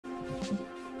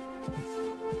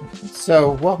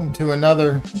So, welcome to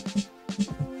another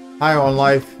High on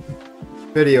Life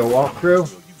video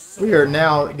walkthrough. We are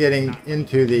now getting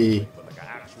into the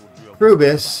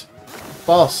Krubis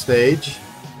boss stage.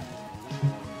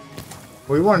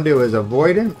 What we want to do is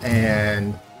avoid him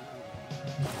and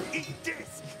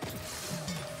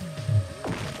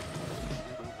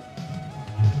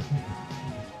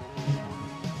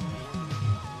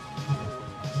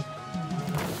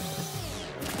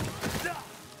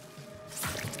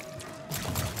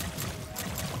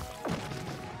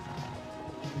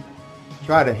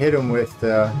try to hit him with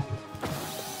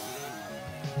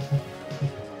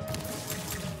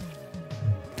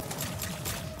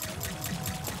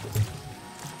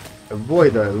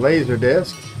avoid the laser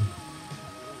disc.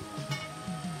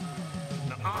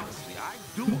 Now, honestly, I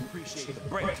do appreciate the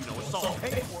break. You know, it's all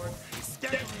paid for. It's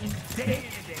steady, day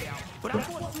in and day out. But I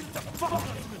want you to fuck up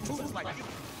some improvements like you.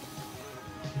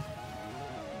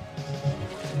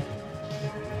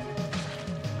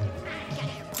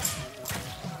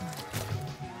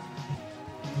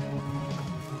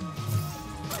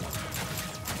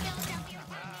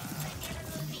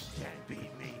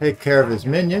 Take care of his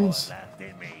minions.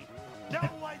 No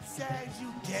one says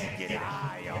you can't get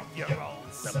high off your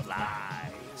own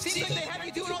supply. Seems like they have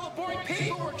you doing all the boring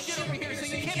paperwork shit over here, so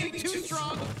you can't be too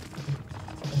strong.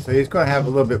 So he's going to have a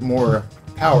little bit more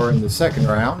power in the second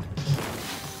round.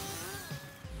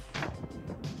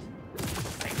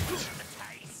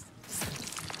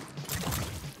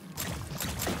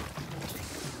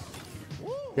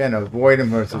 Again, avoid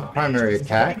him with his primary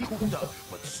attack.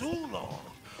 But too long.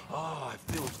 Oh,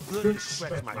 it feels good to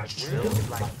stretch my drills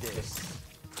like this.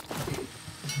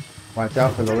 Watch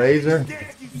out for the laser.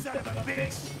 You son of a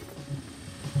bitch.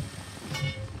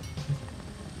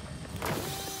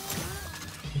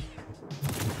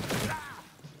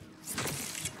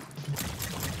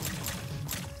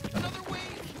 Another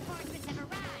wave.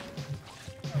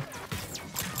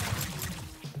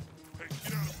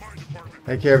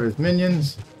 Take care of his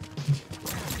minions.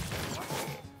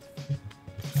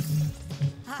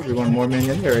 Maybe one more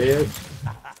minion. There he is.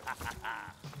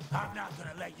 I'm not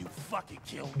gonna let you fucking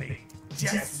kill me.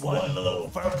 Just one little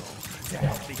verbal to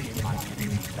help me get my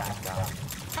enemy back up.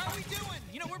 How are we doing?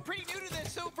 You know, we're pretty new to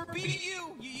this, so for beating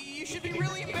you, you should be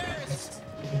really embarrassed.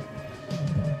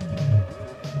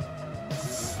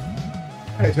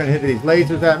 He's going to hit these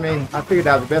lasers at me. I figured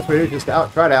out the best way to do is just to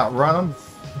try to outrun him.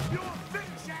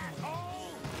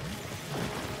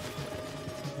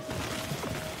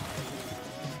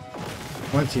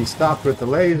 Once he stopped with the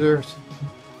lasers,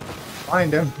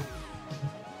 find him.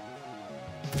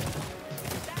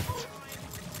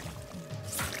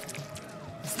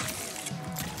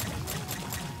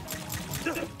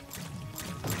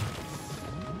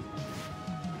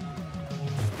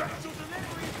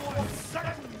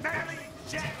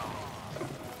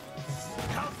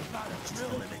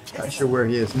 Not sure where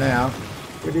he is now.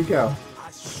 Where'd he go?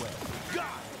 I swear, God,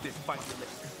 this fight's lit.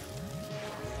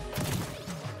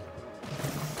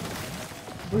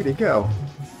 Where'd he go?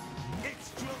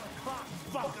 It's drill o'clock,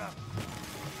 fucker.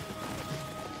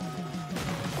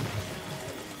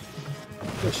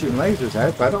 They're shooting lasers at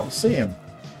it, but I don't see him.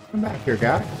 Come back here,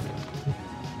 guy.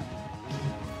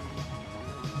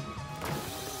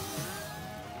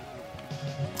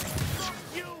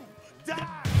 You die.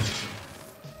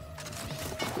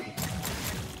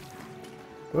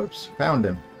 Whoops, found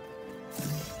him.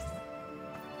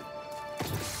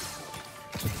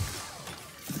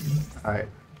 Alright,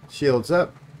 shields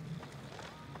up.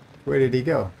 Where did he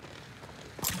go?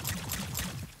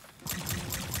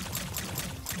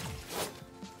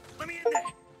 Let me in there.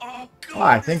 Oh, God, Oh,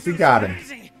 I think we got him.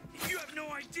 amazing. You have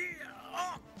no idea.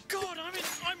 Oh, God,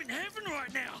 I'm in heaven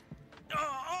right now.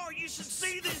 Oh, you should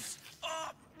see this.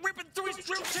 Ripping through his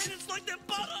drill tendons like they're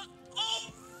butter.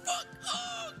 Oh, fuck.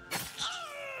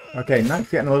 Okay, Knight's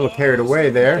getting a little carried away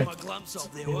there. My glumps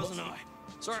up there, wasn't I?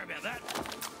 Sorry about that.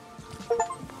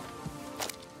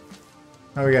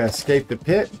 Now we gotta escape the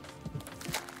pit.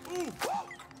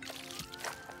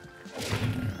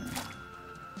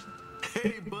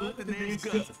 Hey, bud, the name's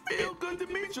Gus. Feel good to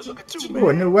meet you. Look at you, Ooh,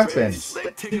 a new weapon.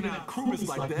 Like taking out Krubis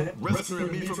like that,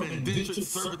 rescuing me from indentured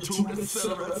servitude,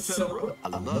 etc., etc. I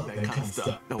love that kind of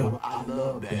stuff. No, I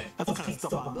love that. That's the kind of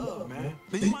stuff I love, man.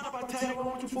 Do you mind if I tag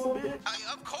along with you for a bit?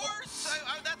 Of course!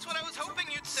 That's what I was hoping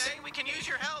you'd say. We can use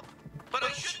your help. But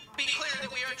I should be clear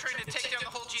that we are trying to take down the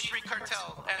whole G3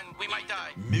 cartel, and we might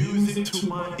die. Music to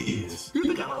my ears. You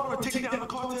think I don't want to take down the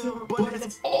cartel? But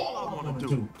that's all I want to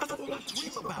do. That's all I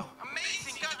dream about.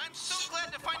 Amazing! God, I'm so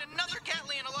glad to find another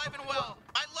Gatlian alive and well.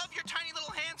 I love your tiny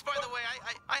little hands, by the way.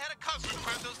 I had a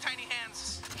customer of those tiny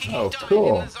hands. He Oh, died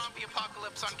cool. in the zombie apocalypse.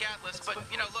 roundups on Gatlas, but,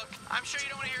 you know, look, I'm sure you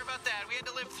don't want to hear about that. We had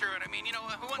to live through it. I mean, you know,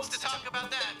 who wants to talk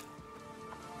about that?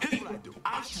 Here's what I do.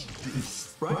 I shoot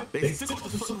this, right? They stick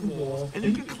with the certain walls, and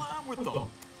you can climb with them.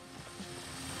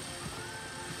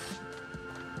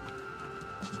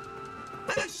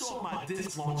 Let me show my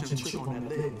disc launching trick on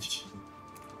that ledge.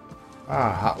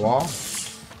 Ah, hot wall.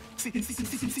 See,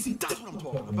 that's what I'm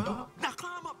talking about. Now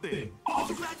climb up there. Oh,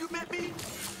 you glad you met me?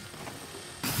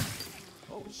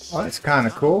 Oh, that's kind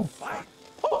of cool.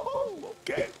 Oh,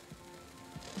 okay.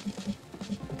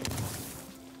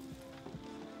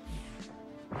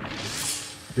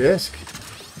 Disc.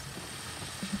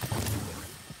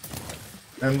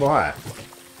 And what?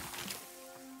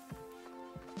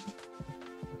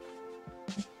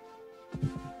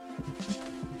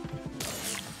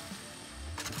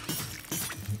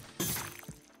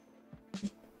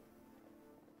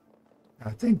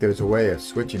 I think there's a way of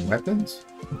switching weapons.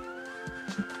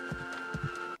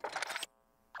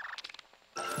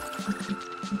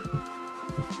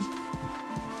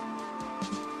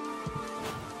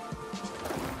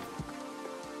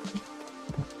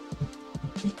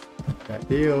 That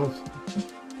deals.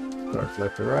 Starts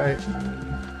left to right.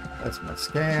 That's my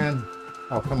scan.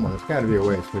 Oh, come on. There's got to be a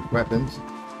way to switch weapons.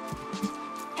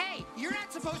 Hey, you're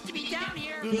not supposed to be down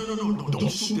here. No, don't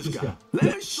shoot this guy.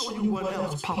 Let me show you what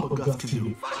else Papa Gus can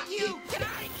do. Fuck you! Get out!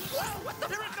 Whoa, what the?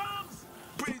 Here it comes!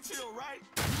 Pretty chill, right?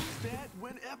 Use that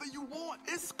whenever you want.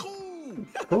 It's cool.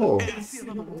 Cool. And I see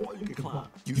another wall you can climb.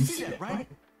 You see that, right?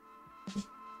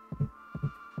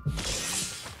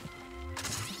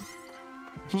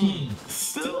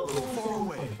 Still a little far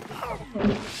away.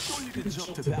 So you can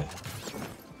jump to that.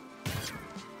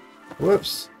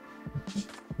 Whoops.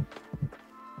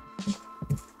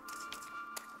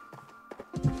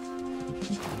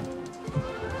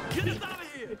 Get us out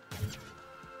of here.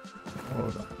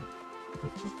 Hold on.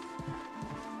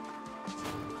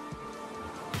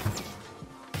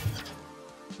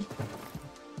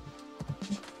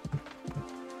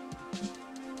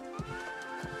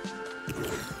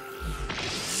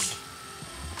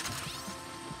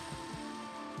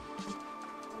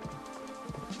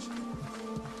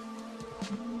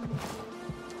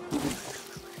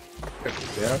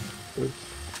 Yeah. Oops.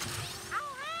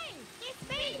 Oh, hey! It's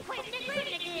me, Quentin and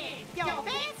Ruben again, your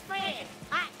best friend.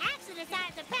 I actually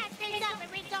decided to patch things up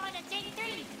and rejoin the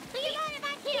G3. Do you mind if I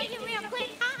kill you real quick?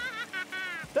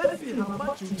 Let's see how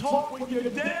much you talk when you're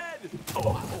dead.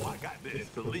 Oh, I got this.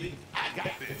 Believe me, I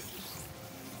got this.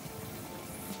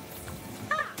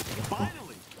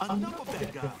 Finally, enough of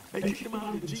that guy. They kicked him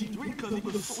out of the G3 because he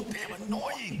was so damn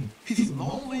annoying. He's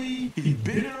lonely, he's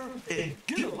bitter, and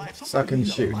get a life. Suck and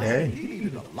shoot, eh? He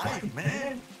needed a life,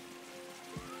 man.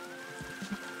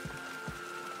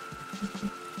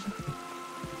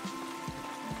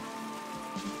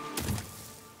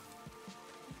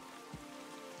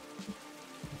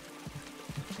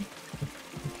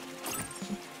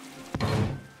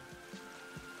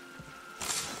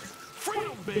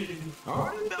 Freedom, baby. I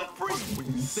already felt free when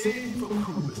you saved me from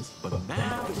Krubis, but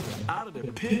now that you're out of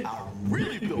the pit, I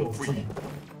really feel free.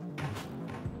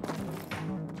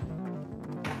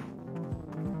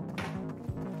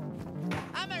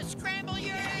 I'm gonna scramble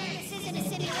your ass! This isn't a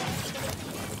simulation.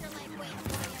 It's a like wait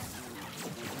for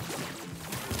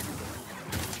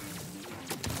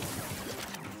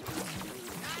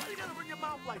Why you gotta bring your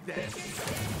mouth like that?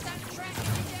 Stop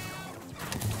tracking me down!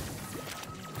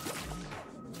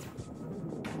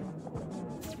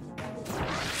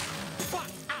 Fuck!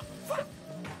 Ow! Fuck!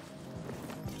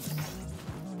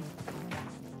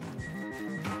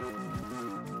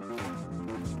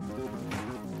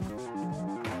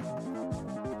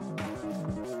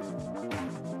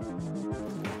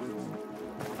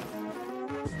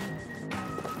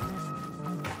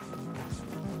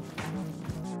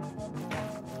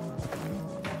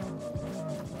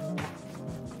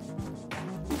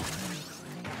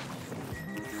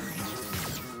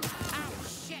 Oh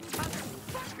shit,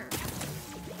 motherfucker!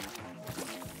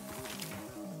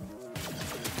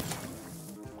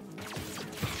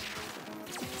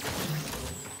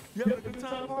 You having a good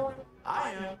time, Parker?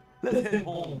 I am. Let's head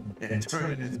home and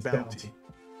turn in this bounty.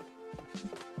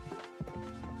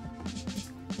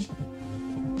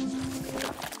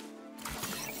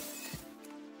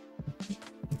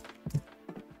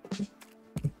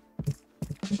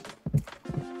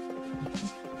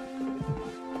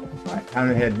 All right, time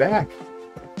to head back.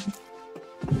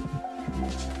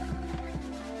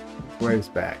 Where's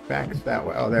back? Back is that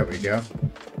way. Oh, there we go.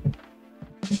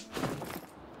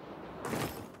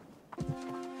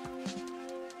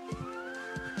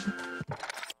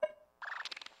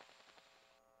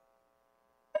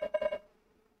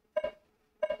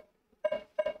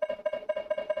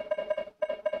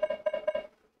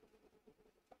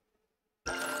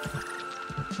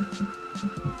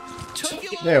 Took you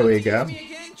long There we to go. kill me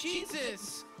again?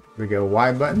 Jesus. We go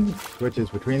Y button, switches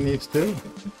between these two.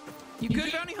 You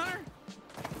good, bounty hunter?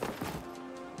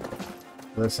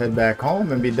 Let's head back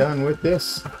home and be done with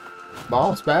this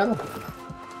boss battle.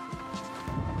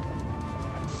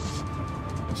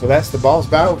 So that's the boss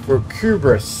battle for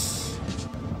Krubis.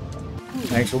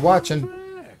 Thanks for watching.